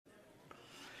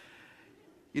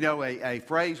You know, a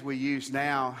phrase we use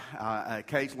now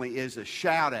occasionally is a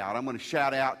shout out. I'm going to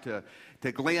shout out to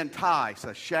Glenn Tice,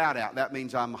 a shout out. That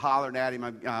means I'm hollering at him,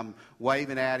 I'm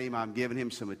waving at him, I'm giving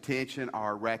him some attention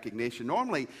or recognition.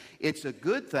 Normally, it's a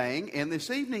good thing. And this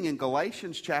evening in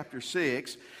Galatians chapter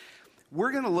 6,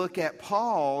 we're going to look at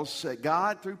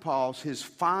God through Paul's, his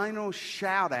final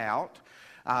shout out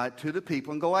to the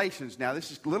people in Galatians. Now,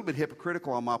 this is a little bit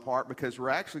hypocritical on my part because we're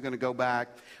actually going to go back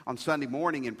on Sunday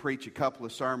morning and preach a couple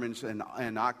of sermons in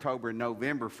October and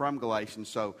November from Galatians.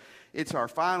 So it's our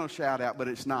final shout out, but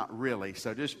it's not really.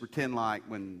 So just pretend like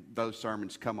when those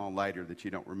sermons come on later that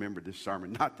you don't remember this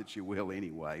sermon. Not that you will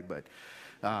anyway, but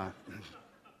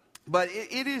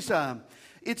it's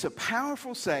a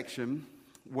powerful section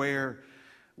where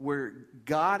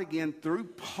God, again, through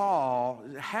Paul,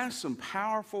 has some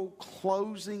powerful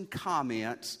closing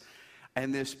comments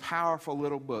in this powerful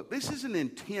little book. This is an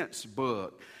intense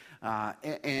book.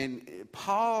 And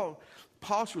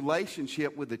Paul's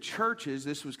relationship with the churches,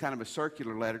 this was kind of a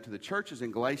circular letter to the churches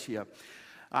in Galatia,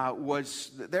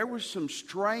 there was some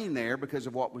strain there because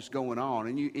of what was going on,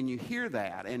 and you hear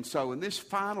that. And so in this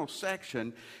final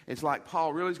section, it's like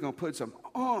Paul really is going to put some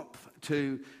oomph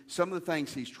to some of the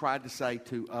things he's tried to say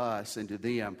to us and to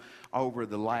them over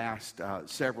the last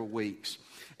several weeks.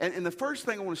 And the first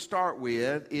thing I want to start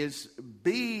with is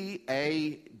be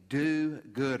a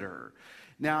do-gooder.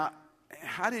 Now,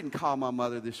 I didn't call my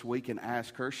mother this week and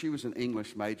ask her. She was an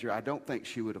English major. I don't think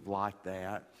she would have liked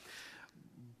that.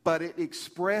 But it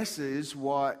expresses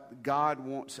what God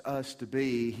wants us to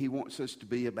be. He wants us to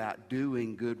be about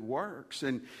doing good works.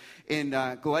 And in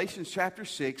Galatians chapter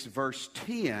 6, verse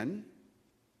 10,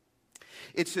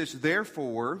 it says,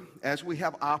 "Therefore, as we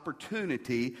have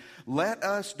opportunity, let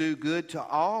us do good to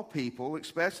all people,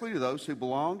 especially to those who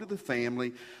belong to the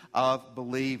family of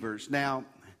believers." Now,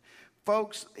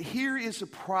 folks, here is a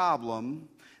problem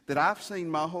that I've seen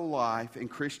my whole life in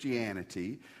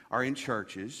Christianity or in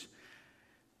churches.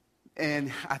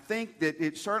 And I think that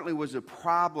it certainly was a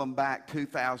problem back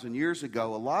 2,000 years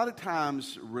ago. A lot of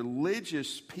times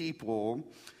religious people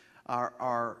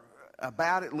are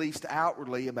about, at least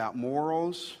outwardly, about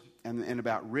morals and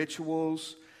about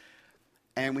rituals.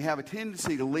 And we have a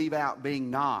tendency to leave out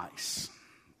being nice.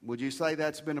 Would you say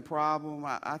that's been a problem?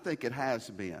 I think it has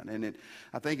been. And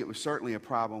I think it was certainly a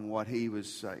problem what he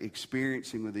was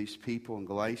experiencing with these people in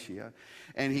Galatia.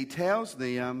 And he tells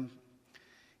them,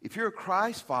 if you're a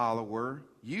Christ follower,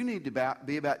 you need to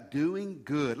be about doing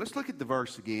good. Let's look at the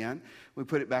verse again. We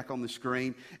put it back on the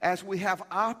screen. As we have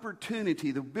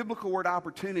opportunity, the biblical word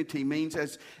opportunity means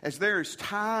as there is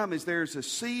time, as there is a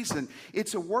season.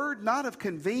 It's a word not of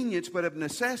convenience, but of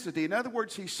necessity. In other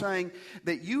words, he's saying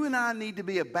that you and I need to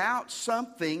be about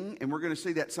something, and we're going to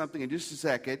see that something in just a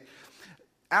second,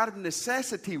 out of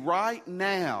necessity right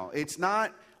now. It's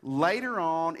not later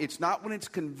on, it's not when it's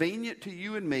convenient to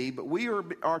you and me, but we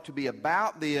are to be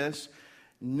about this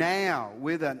now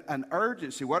with an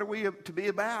urgency. What are we to be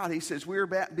about? He says we're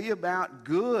be about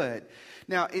good.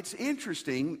 Now, it's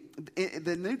interesting, in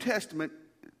the New Testament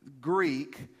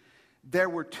Greek, there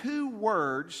were two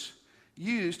words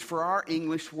used for our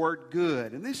English word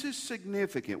good, and this is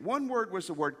significant. One word was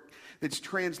the word that's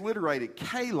transliterated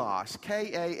kalos,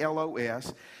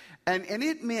 K-A-L-O-S, and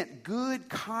it meant good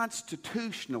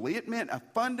constitutionally. It meant a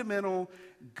fundamental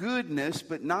goodness,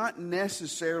 but not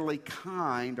necessarily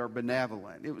kind or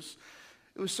benevolent. It was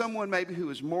someone maybe who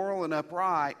was moral and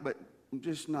upright, but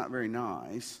just not very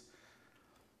nice.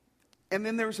 And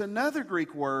then there's another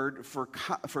Greek word for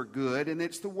good, and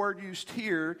it's the word used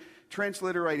here,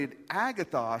 transliterated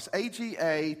agathos,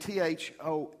 A-G-A-T-H-O-S.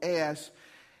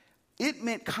 It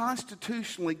meant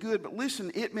constitutionally good, but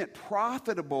listen, it meant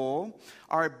profitable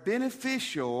or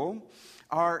beneficial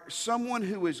or someone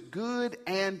who is good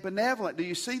and benevolent. Do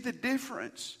you see the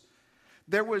difference?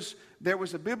 There was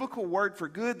a biblical word for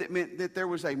good that meant that there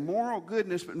was a moral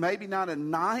goodness, but maybe not a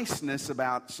niceness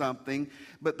about something.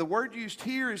 But the word used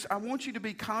here is, I want you to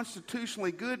be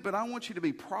constitutionally good, but I want you to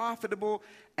be profitable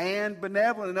and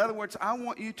benevolent. In other words, I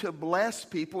want you to bless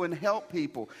people and help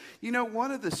people. You know,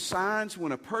 one of the signs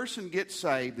when a person gets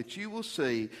saved that you will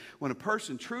see when a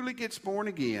person truly gets born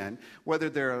again, whether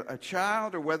they're a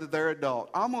child or whether they're adult,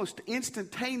 almost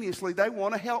instantaneously they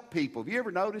want to help people. Have you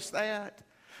ever noticed that?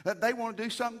 That they want to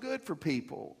do something good for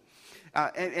people.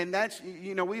 And that's,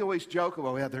 you know, we always joke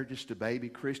about, well, they're just a baby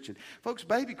Christian. Folks,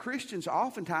 baby Christians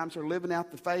oftentimes are living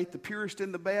out the faith, the purest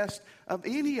and the best of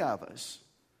any of us.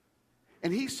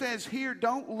 And he says here,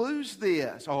 don't lose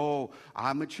this. Oh,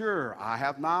 I'm mature. I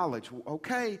have knowledge.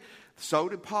 Okay, so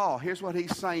did Paul. Here's what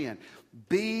he's saying.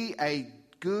 Be a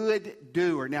good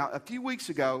doer. Now, a few weeks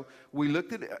ago, we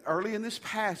looked at early in this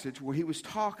passage where he was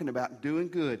talking about doing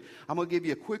good. I'm going to give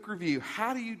you a quick review.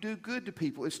 How do you do good to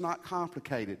people? It's not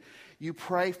complicated. You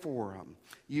pray for them.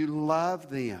 You love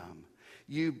them.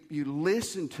 You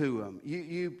listen to them.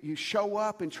 You show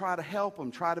up and try to help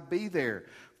them, try to be there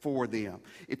for them.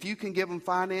 If you can give them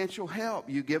financial help,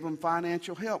 you give them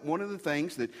financial help. One of the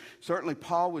things that certainly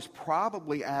Paul was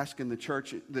probably asking the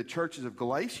churches of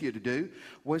Galatia to do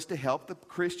was to help the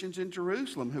Christians in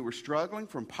Jerusalem who were struggling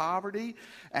from poverty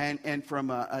and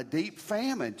from a deep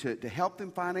famine, to help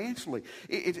them financially.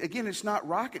 Again, it's not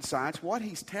rocket science. What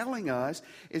he's telling us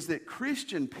is that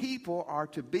Christian people are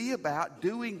to be about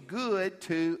doing good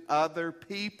to other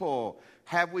people.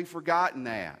 Have we forgotten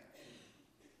that?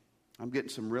 I'm getting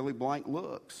some really blank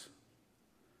looks.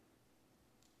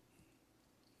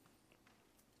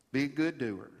 Be a good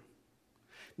doer.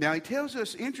 Now, he tells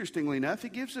us, interestingly enough, he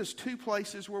gives us two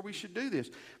places where we should do this.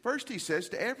 First, he says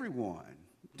to everyone.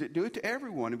 Do it to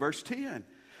everyone. In verse 10,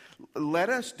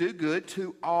 let us do good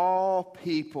to all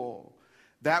people.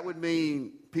 That would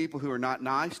mean people who are not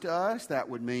nice to us. That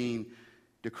would mean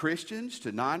to Christians,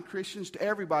 to non-Christians, to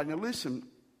everybody. Now, listen,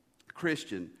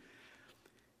 Christian.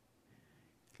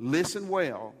 Listen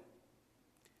well.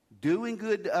 Doing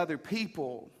good to other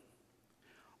people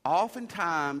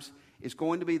oftentimes is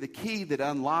going to be the key that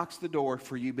unlocks the door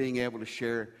for you being able to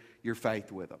share your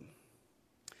faith with them.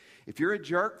 If you're a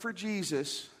jerk for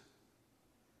Jesus,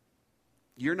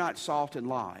 you're not salt and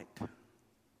light.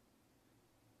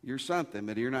 You're something,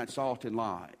 but you're not salt and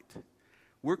light.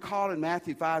 We're called in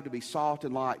Matthew 5 to be salt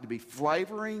and light, to be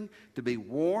flavoring, to be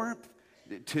warmth,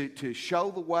 to show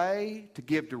the way, to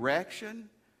give direction.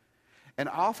 And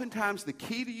oftentimes the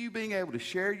key to you being able to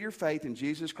share your faith in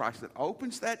Jesus Christ that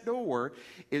opens that door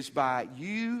is by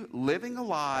you living a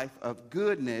life of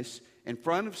goodness in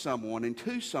front of someone and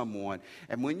to someone.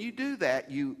 And when you do that,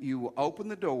 you will open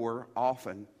the door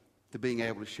often to being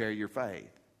able to share your faith.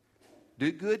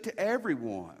 Do good to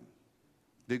everyone.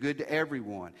 Do good to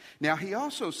everyone. Now, he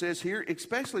also says here,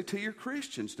 especially to your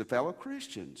Christians, to fellow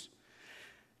Christians.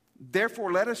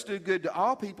 Therefore, let us do good to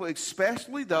all people,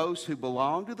 especially those who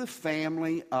belong to the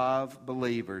family of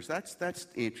believers. That's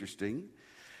interesting.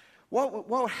 What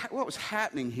was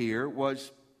happening here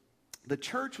was the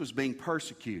church was being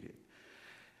persecuted.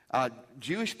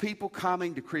 Jewish people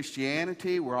coming to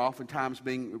Christianity were oftentimes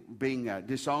being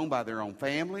disowned by their own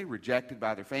family, rejected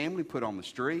by their family, put on the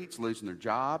streets, losing their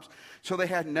jobs. So they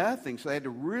had nothing, so they had to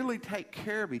really take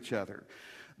care of each other.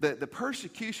 The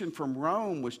persecution from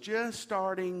Rome was just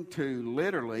starting to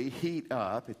literally heat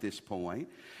up at this point.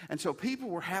 And so people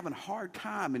were having a hard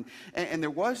time. And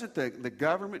there wasn't the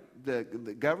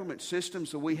government systems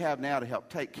that we have now to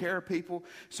help take care of people.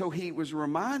 So he was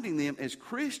reminding them, as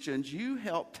Christians, you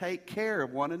help take care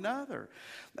of one another.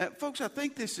 Folks, I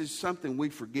think this is something we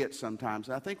forget sometimes.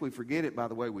 I think we forget it by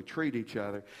the way we treat each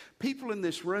other. People in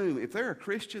this room, if they're a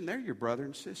Christian, they're your brother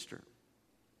and sister.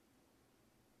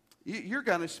 You're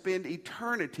going to spend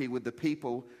eternity with the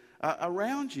people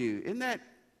around you. Isn't that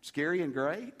scary and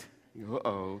great?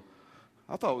 Uh-oh.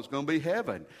 I thought it was going to be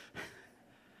heaven.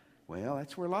 Well,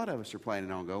 that's where a lot of us are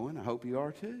planning on going. I hope you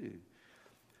are too.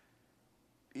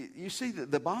 You see,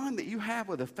 the bond that you have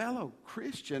with a fellow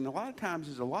Christian a lot of times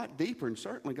is a lot deeper and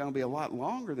certainly going to be a lot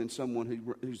longer than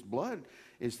someone whose blood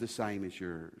is the same as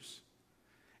yours.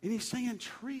 And he's saying,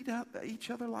 treat each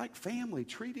other like family.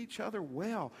 Treat each other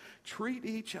well. Treat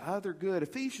each other good.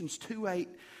 Ephesians 2:8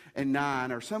 and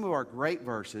 9 are some of our great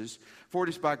verses. For it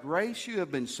is by grace you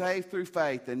have been saved through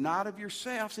faith, and not of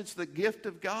yourselves. It's the gift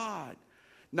of God.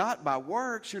 Not by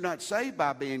works. You're not saved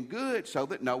by being good, so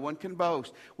that no one can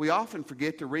boast. We often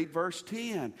forget to read verse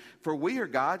 10. For we are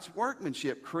God's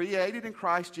workmanship, created in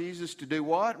Christ Jesus to do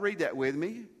what? Read that with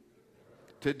me.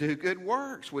 To do good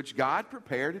works, which God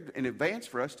prepared in advance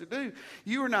for us to do.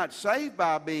 You are not saved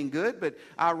by being good, but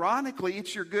ironically,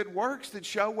 it's your good works that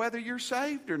show whether you're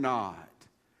saved or not.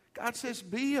 God says,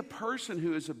 be a person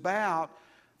who is about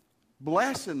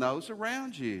blessing those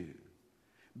around you,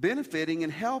 benefiting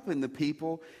and helping the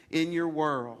people in your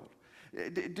world.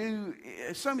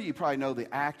 Some of you probably know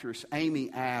the actress Amy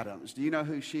Adams. Do you know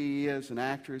who she is, an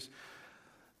actress?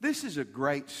 This is a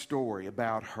great story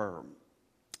about her.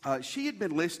 She had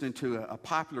been listening to a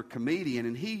popular comedian,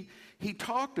 and he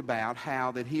talked about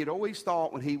how that he had always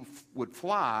thought when he would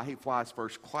fly, he flies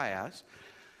first class,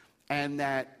 and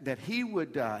that he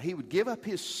would give up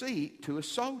his seat to a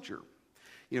soldier.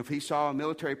 You know, if he saw a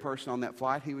military person on that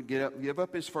flight, he would give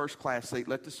up his first class seat,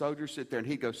 let the soldier sit there, and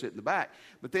he'd go sit in the back.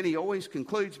 But then he always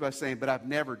concludes by saying, but I've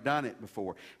never done it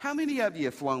before. How many of you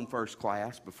have flown first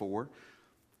class before?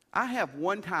 I have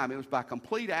one time, it was by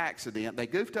complete accident. They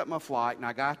goofed up my flight, and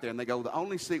I got there, and they go, the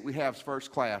only seat we have is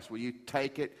first class. Will you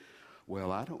take it?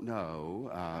 Well, I don't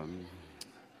know.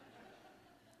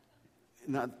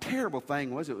 Now, the terrible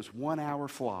thing was it was 1 hour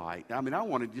flight. I mean, I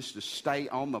wanted just to stay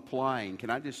on the plane.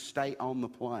 Can I just stay on the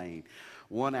plane?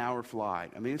 1 hour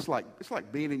flight. I mean, it's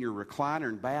like being in your recliner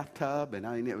and bathtub, and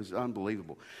I mean, it was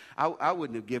unbelievable. I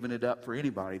wouldn't have given it up for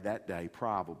anybody that day,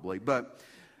 probably. But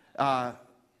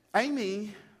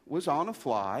Amy was on a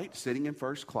flight, sitting in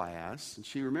first class, and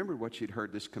she remembered what she'd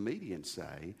heard this comedian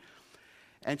say.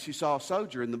 And she saw a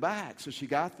soldier in the back, so she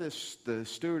got the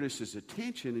stewardess's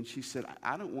attention, and she said,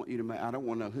 I don't want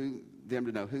them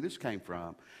to know who this came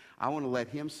from. I want to let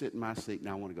him sit in my seat, and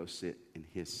I want to go sit in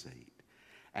his seat.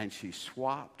 And she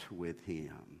swapped with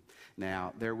him.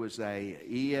 Now, there was a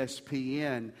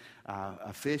ESPN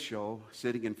official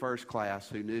sitting in first class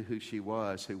who knew who she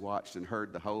was, who watched and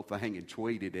heard the whole thing and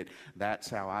tweeted it. That's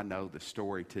how I know the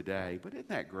story today. But isn't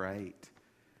that great?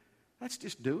 That's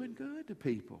just doing good to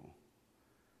people.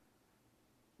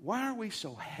 Why are we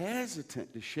so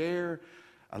hesitant to share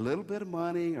a little bit of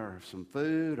money or some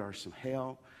food or some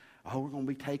help? Oh, we're going to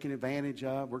be taken advantage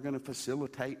of. We're going to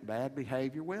facilitate bad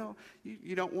behavior. Well,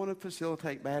 you don't want to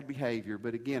facilitate bad behavior.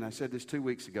 But again, I said this 2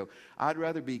 weeks ago. I'd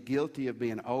rather be guilty of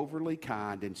being overly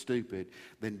kind and stupid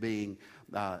than being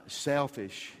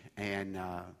selfish and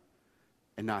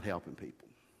not helping people.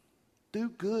 Do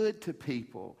good to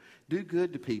people. Do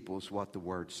good to people is what the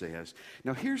Word says.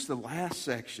 Now, here's the last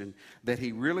section that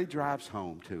he really drives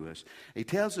home to us. He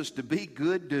tells us to be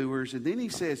good doers, and then he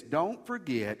says, don't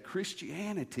forget,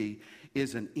 Christianity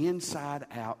is an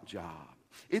inside-out job.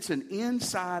 It's an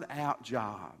inside-out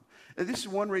job. And this is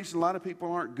one reason a lot of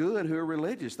people aren't good who are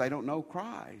religious. They don't know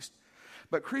Christ.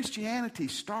 But Christianity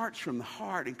starts from the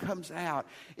heart and comes out.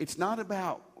 It's not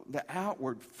about the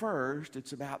outward first.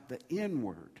 It's about the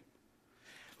inward.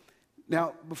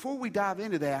 Now, before we dive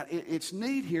into that, it's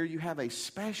neat here you have a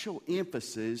special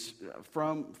emphasis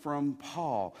from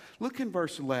Paul. Look in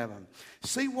verse 11.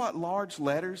 See what large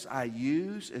letters I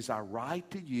use as I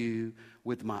write to you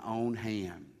with my own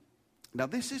hand. Now,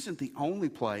 this isn't the only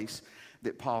place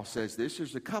that Paul says this.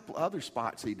 There's a couple other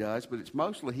spots he does, but it's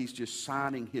mostly he's just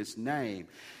signing his name.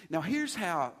 Now, here's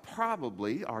how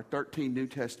probably our 13 New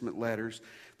Testament letters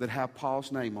that have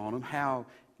Paul's name on them, how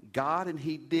God and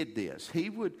he did this.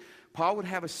 Paul would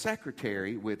have a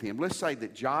secretary with him. Let's say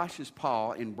that Josh is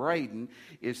Paul and Braden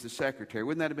is the secretary.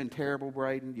 Wouldn't that have been terrible,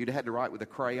 Braden? You'd have had to write with a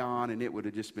crayon and it would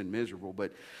have just been miserable.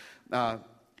 But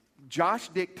Josh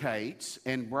dictates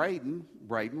and Braden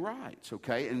writes,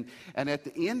 okay? And at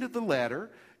the end of the letter,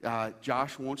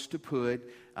 Josh wants to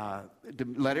to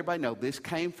let everybody know this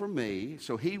came from me,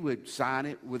 so he would sign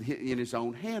it in his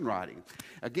own handwriting.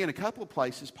 Again, a couple of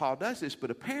places Paul does this,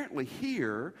 but apparently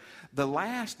here, the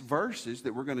last verses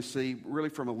that we're going to see, really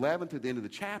from 11 to the end of the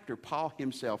chapter, Paul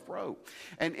himself wrote.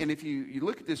 And if you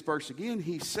look at this verse again,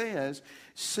 he says,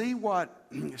 see what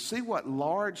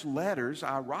large letters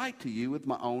I write to you with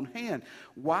my own hand.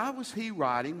 Why was he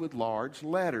writing with large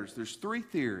letters? There's three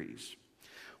theories.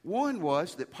 One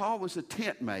was that Paul was a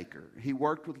tent maker. He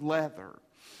worked with leather.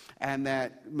 And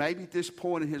that maybe at this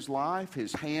point in his life,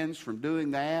 his hands from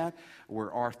doing that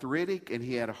were arthritic and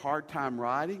he had a hard time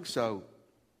writing, so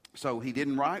he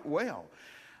didn't write well.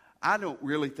 I don't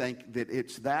really think that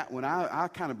it's that one. I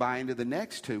kind of buy into the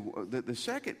next two. The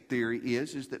second theory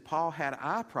is that Paul had an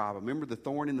eye problem. Remember the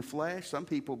thorn in the flesh? Some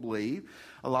people believe,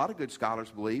 a lot of good scholars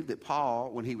believe, that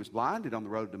Paul, when he was blinded on the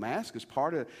road to Damascus,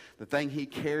 part of the thing he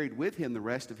carried with him the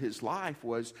rest of his life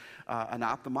was an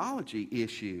ophthalmology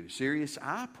issue, serious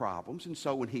eye problems. And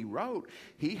so when he wrote,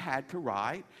 he had to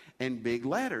write in big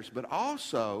letters. But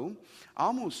also,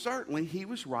 almost certainly, he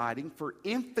was writing for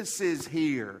emphasis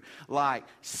here, like,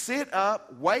 sit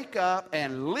up, wake up,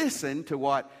 and listen to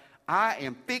what I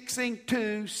am fixing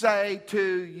to say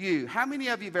to you. How many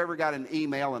of you have ever got an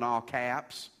email in all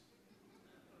caps?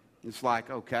 It's like,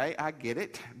 okay, I get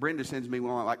it. Brenda sends me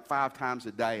one like 5 times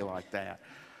a day like that.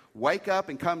 Wake up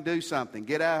and come do something.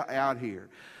 Get out here.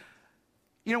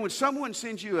 You know, when someone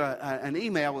sends you an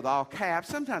email with all caps,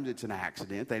 sometimes it's an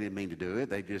accident. They didn't mean to do it.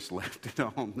 They just left it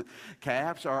on the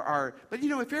caps. But, you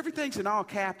know, if everything's in all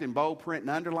caps and bold print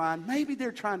and underlined, maybe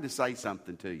they're trying to say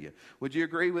something to you. Would you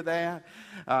agree with that?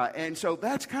 And so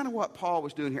that's kind of what Paul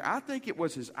was doing here. I think it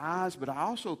was his eyes, but I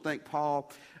also think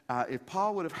if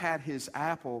Paul would have had his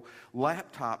Apple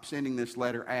laptop sending this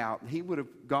letter out, he would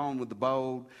have gone with the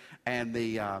bold and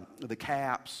the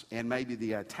caps and maybe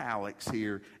the italics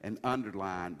here and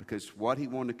underlined, because what he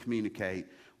wanted to communicate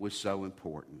was so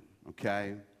important,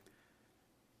 okay?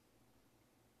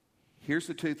 Here's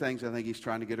the two things I think he's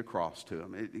trying to get across to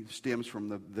them. It stems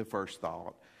from the first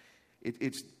thought.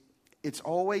 It's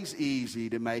always easy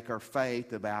to make our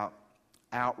faith about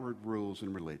outward rules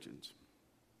and religions.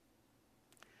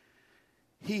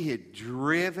 He had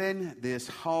driven this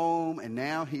home, and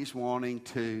now he's wanting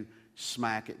to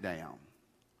smack it down.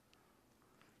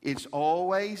 It's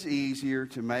always easier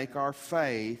to make our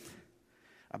faith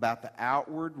about the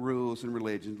outward rules and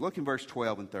religions. Look in verse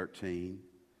 12 and 13.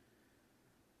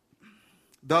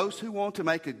 Those who want to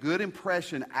make a good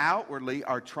impression outwardly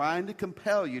are trying to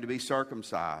compel you to be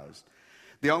circumcised.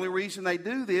 The only reason they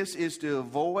do this is to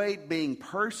avoid being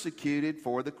persecuted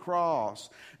for the cross.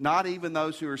 Not even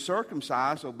those who are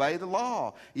circumcised obey the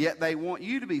law, yet they want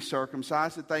you to be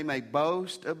circumcised that they may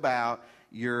boast about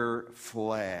your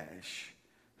flesh.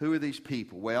 Who are these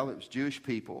people? Well, it was Jewish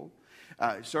people.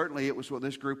 Certainly it was what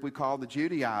this group we call the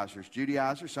Judaizers.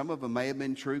 Judaizers, some of them may have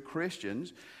been true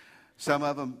Christians. Some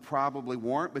of them probably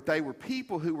weren't, but they were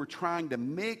people who were trying to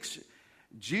mix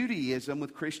Judaism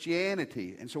with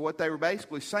Christianity. And so what they were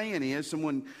basically saying is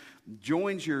someone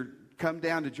come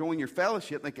down to join your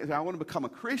fellowship, they say, I want to become a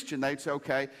Christian. They'd say,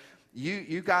 okay,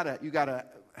 you gotta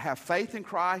have faith in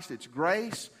Christ. It's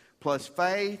grace plus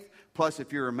faith. Plus,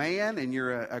 if you're a man and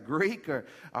you're a Greek or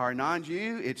a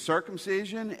non-Jew, it's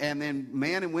circumcision. And then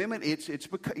men and women,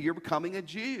 you're becoming a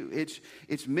Jew.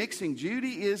 It's mixing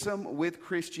Judaism with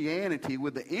Christianity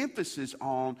with the emphasis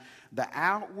on the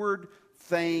outward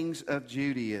things of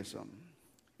Judaism.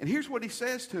 And here's what he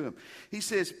says to them. He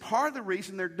says, part of the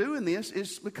reason they're doing this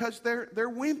is because they're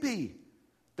wimpy.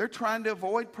 They're trying to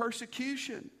avoid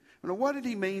persecution. Now, what did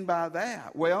he mean by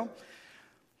that? Well,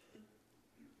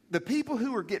 the people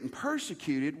who were getting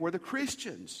persecuted were the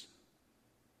Christians.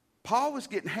 Paul was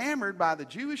getting hammered by the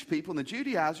Jewish people and the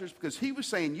Judaizers because he was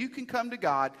saying you can come to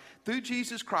God through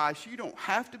Jesus Christ. You don't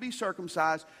have to be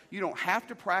circumcised. You don't have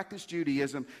to practice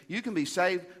Judaism. You can be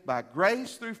saved by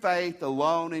grace through faith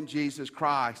alone in Jesus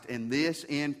Christ. And this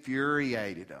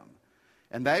infuriated them.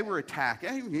 And they were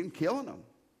attacking and killing them.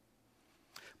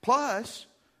 Plus,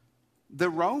 the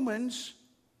Romans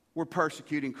were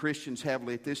persecuting Christians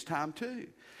heavily at this time too.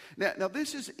 Now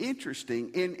this is interesting.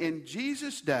 In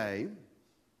Jesus' day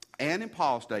and in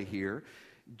Paul's day here,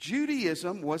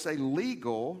 Judaism was a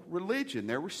legal religion.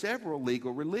 There were several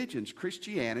legal religions.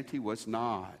 Christianity was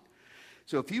not.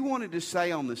 So if you wanted to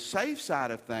stay on the safe side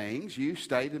of things, you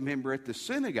stayed a member at the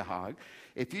synagogue.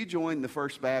 If you joined the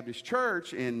First Baptist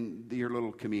Church in your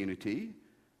little community,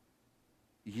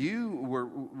 you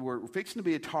were fixing to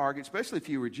be a target, especially if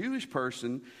you were a Jewish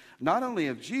person, not only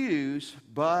of Jews,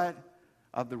 but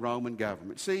of the Roman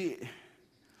government. See,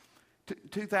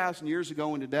 2,000 years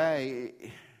ago and today,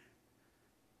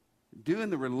 doing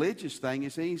the religious thing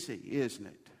is easy, isn't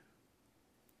it?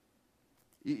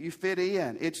 You fit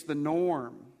in. It's the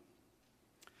norm.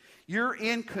 You're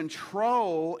in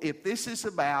control if this is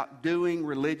about doing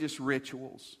religious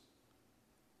rituals.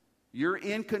 You're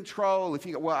in control if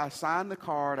you go, well, I sign the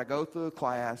card, I go through a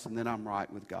class, and then I'm right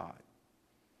with God.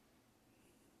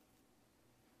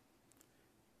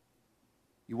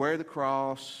 You wear the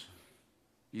cross,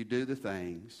 you do the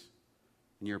things,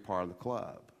 and you're a part of the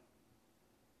club.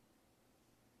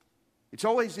 It's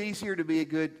always easier to be a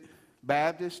good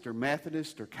Baptist or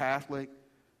Methodist or Catholic,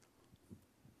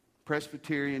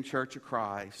 Presbyterian, Church of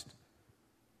Christ,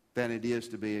 than it is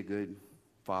to be a good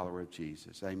follower of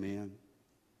Jesus. Amen?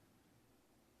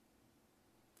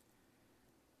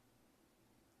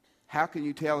 How can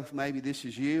you tell if maybe this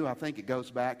is you? I think it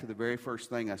goes back to the very first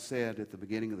thing I said at the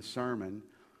beginning of the sermon.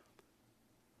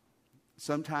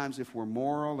 Sometimes if we're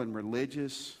moral and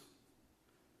religious,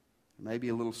 maybe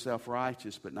a little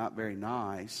self-righteous, but not very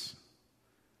nice,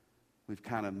 we've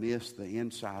kind of missed the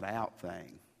inside-out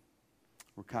thing.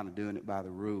 We're kind of doing it by the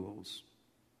rules.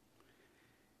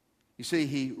 You see,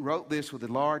 he wrote this with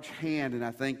a large hand, and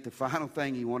I think the final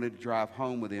thing he wanted to drive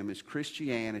home with him is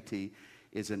Christianity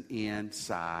is an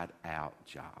inside-out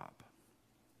job.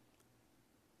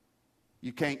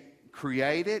 You can't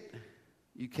create it.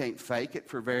 You can't fake it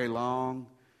for very long.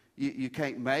 You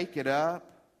can't make it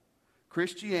up.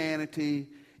 Christianity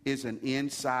is an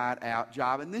inside-out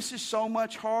job. And this is so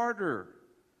much harder.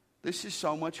 This is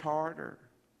so much harder.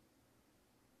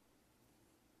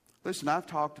 Listen, I've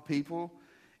talked to people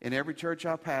in every church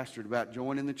I've pastored about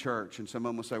joining the church. And some of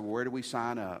them will say, well, where do we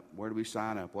sign up? Where do we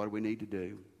sign up? What do we need to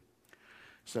do? I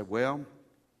said, well,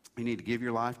 you need to give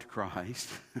your life to Christ.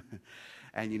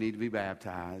 And you need to be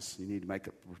baptized. You need to make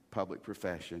a public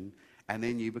profession. And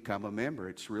then you become a member.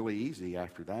 It's really easy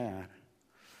after that.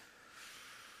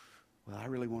 Well, I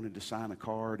really wanted to sign a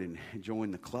card and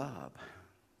join the club.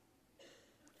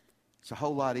 It's a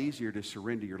whole lot easier to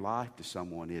surrender your life to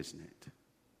someone, isn't it?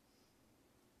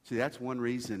 See, that's one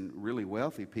reason really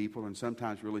wealthy people and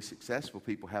sometimes really successful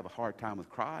people have a hard time with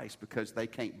Christ, because they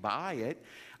can't buy it,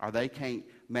 or they can't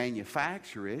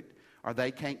manufacture it, or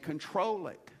they can't control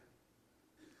it.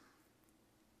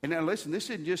 And now listen,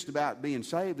 this isn't just about being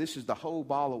saved. This is the whole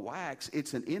ball of wax.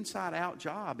 It's an inside-out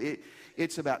job.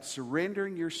 It's about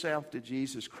surrendering yourself to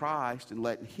Jesus Christ and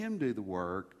letting Him do the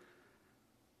work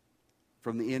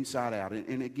from the inside out.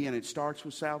 And again, it starts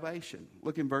with salvation.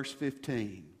 Look in verse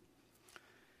 15.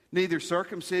 Neither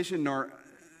circumcision nor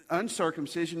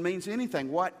uncircumcision means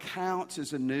anything. What counts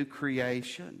as a new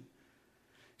creation?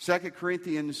 2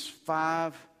 Corinthians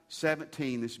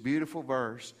 5:17, this beautiful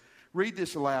verse. Read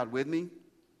this aloud with me.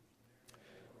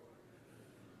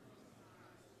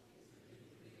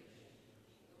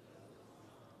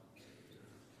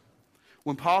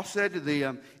 When Paul said to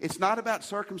them, it's not about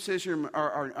circumcision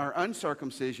or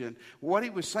uncircumcision, what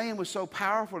he was saying was so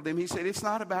powerful to them. He said, it's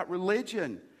not about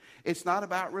religion. It's not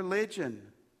about religion.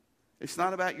 It's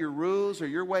not about your rules or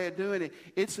your way of doing it.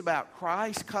 It's about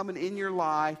Christ coming in your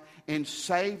life and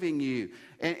saving you.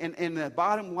 And the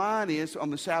bottom line is,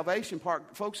 on the salvation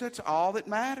part, folks, that's all that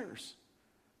matters.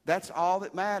 That's all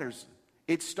that matters.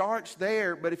 It starts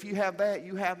there, but if you have that,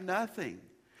 you have nothing.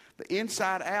 The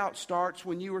inside out starts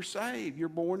when you are saved. You're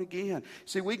born again.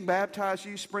 See, we can baptize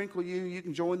you, sprinkle you, you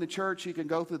can join the church, you can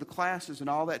go through the classes, and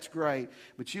all that's great.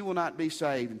 But you will not be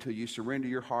saved until you surrender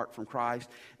your heart from Christ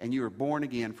and you are born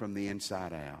again from the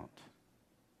inside out.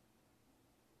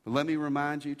 But let me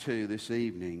remind you too this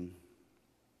evening,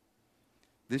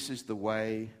 this is the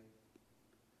way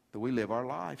that we live our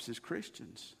lives as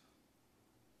Christians.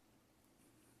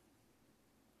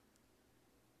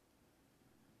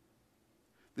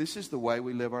 This is the way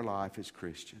we live our life as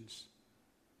Christians.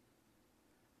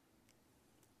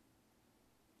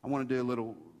 I want to do a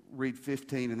little, read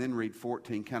 15 and then read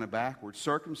 14 kind of backwards.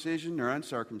 Circumcision or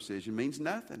uncircumcision means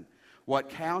nothing. What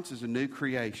counts is a new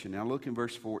creation. Now look in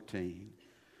verse 14.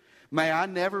 May I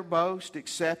never boast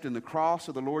except in the cross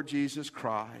of the Lord Jesus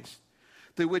Christ,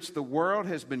 through which the world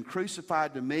has been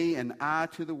crucified to me and I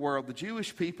to the world. The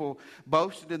Jewish people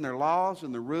boasted in their laws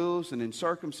and the rules and in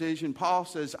circumcision. Paul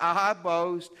says, I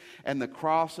boast in the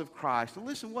cross of Christ. And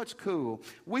listen, what's cool?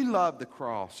 We love the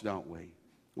cross, don't we?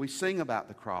 We sing about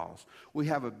the cross. We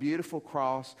have a beautiful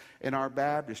cross in our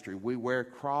baptistry. We wear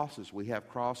crosses. We have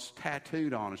cross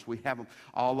tattooed on us. We have them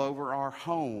all over our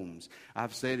homes.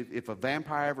 I've said if a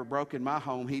vampire ever broke in my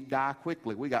home, he'd die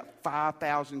quickly. We got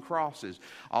 5,000 crosses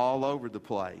all over the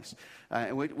place,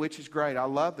 which is great. I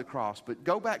love the cross. But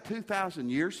go back 2,000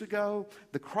 years ago,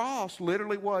 the cross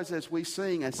literally was, as we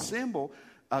sing, a symbol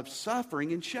of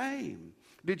suffering and shame.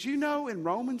 Did you know in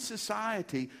Roman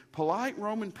society, polite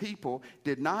Roman people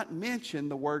did not mention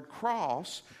the word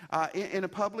cross in a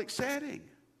public setting?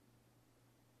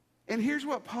 And here's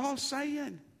what Paul's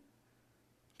saying.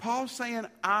 Paul's saying,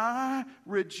 I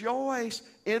rejoice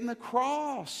in the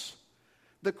cross.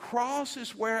 The cross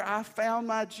is where I found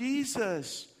my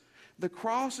Jesus. The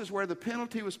cross is where the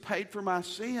penalty was paid for my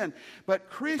sin.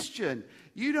 But Christian,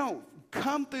 you don't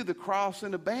come through the cross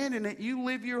and abandon it. You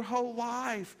live your whole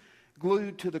life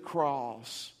glued to the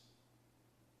cross.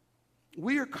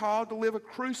 We are called to live a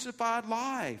crucified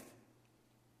life.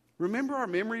 Remember our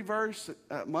memory verse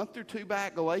a month or two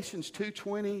back, Galatians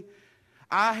 2:20?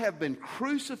 I have been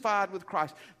crucified with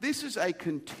Christ. This is a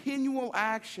continual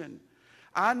action.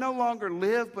 I no longer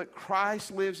live, but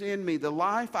Christ lives in me. The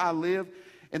life I live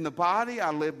in the body, I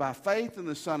live by faith in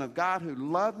the Son of God who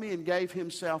loved me and gave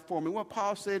himself for me. What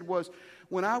Paul said was,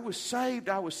 when I was saved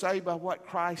by what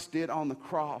Christ did on the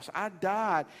cross. I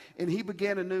died, and he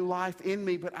began a new life in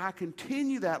me, but I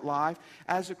continue that life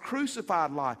as a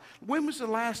crucified life. When was the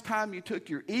last time you took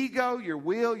your ego, your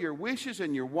will, your wishes,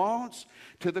 and your wants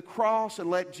to the cross and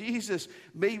let Jesus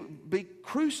be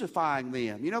crucifying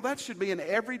them? You know, that should be an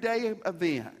everyday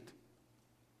event.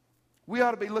 We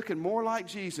ought to be looking more like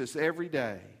Jesus every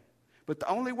day. But the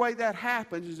only way that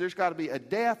happens is there's got to be a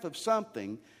death of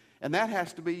something, and that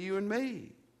has to be you and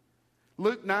me.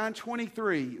 Luke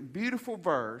 9:23, beautiful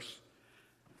verse.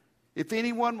 If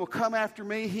anyone will come after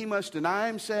me, he must deny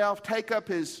himself, take up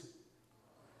his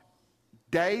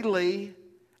daily,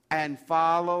 and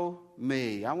follow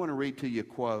me. I want to read to you a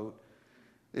quote.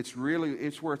 It's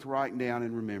worth writing down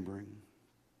and remembering.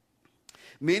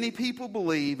 Many people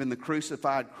believe in the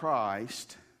crucified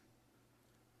Christ,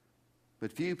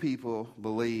 but few people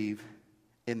believe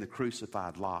in the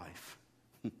crucified life.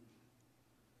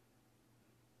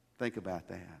 Think about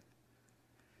that.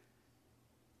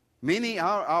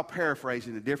 I'll paraphrase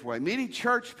it in a different way. Many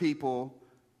church people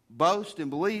boast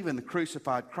and believe in the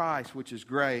crucified Christ, which is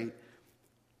great,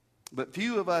 But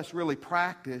few of us really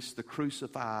practice the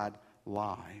crucified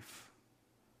life.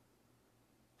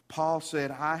 Paul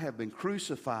said, I have been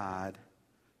crucified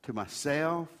to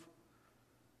myself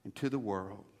and to the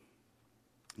world.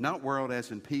 Not world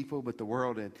as in people, but the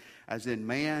world as in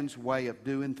man's way of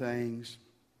doing things.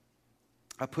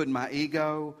 I put my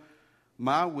ego,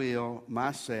 my will,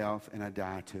 myself, and I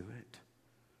die to it.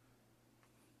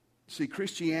 See,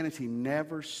 Christianity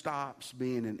never stops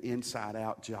being an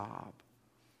inside-out job.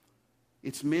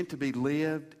 It's meant to be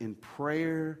lived in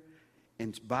prayer,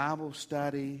 in Bible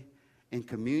study, in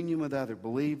communion with other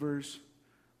believers.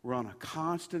 We're on a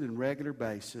constant and regular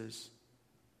basis.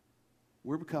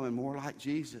 We're becoming more like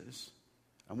Jesus,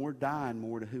 and we're dying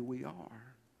more to who we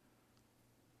are.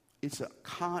 It's a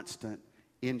constant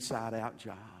inside-out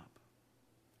job.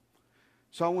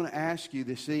 So I want to ask you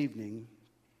this evening,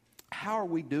 how are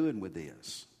we doing with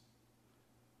this?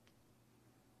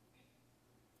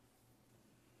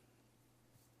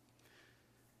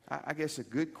 I guess a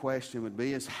good question would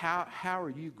be is how are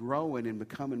you growing and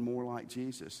becoming more like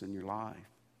Jesus in your life?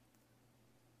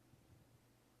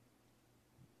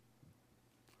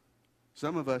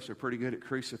 Some of us are pretty good at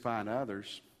crucifying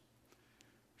others.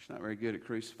 We're just not very good at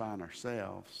crucifying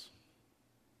ourselves.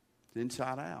 It's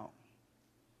inside out.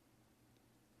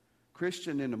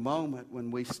 Christian, in a moment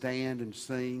when we stand and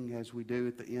sing as we do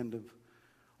at the end of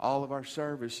all of our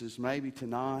services, maybe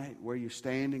tonight where you're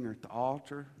standing or at the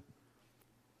altar,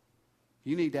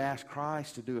 you need to ask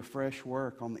Christ to do a fresh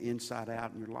work on the inside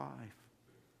out in your life.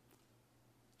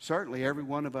 Certainly every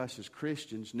one of us as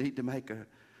Christians need to make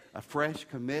a fresh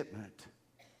commitment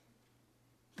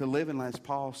to living, as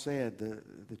Paul said,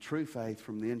 the true faith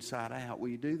from the inside out. Will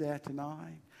you do that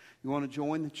tonight? You want to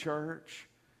join the church?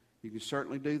 You can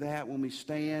certainly do that when we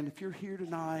stand. If you're here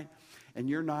tonight and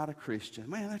you're not a Christian,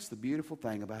 man, that's the beautiful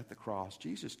thing about the cross.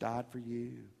 Jesus died for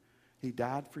you. He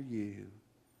died for you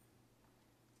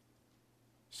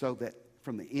so that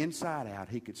from the inside out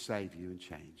He could save you and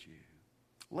change you.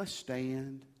 Let's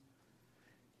stand.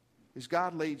 As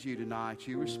God leads you tonight,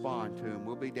 you respond to Him.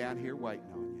 We'll be down here waiting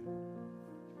on you.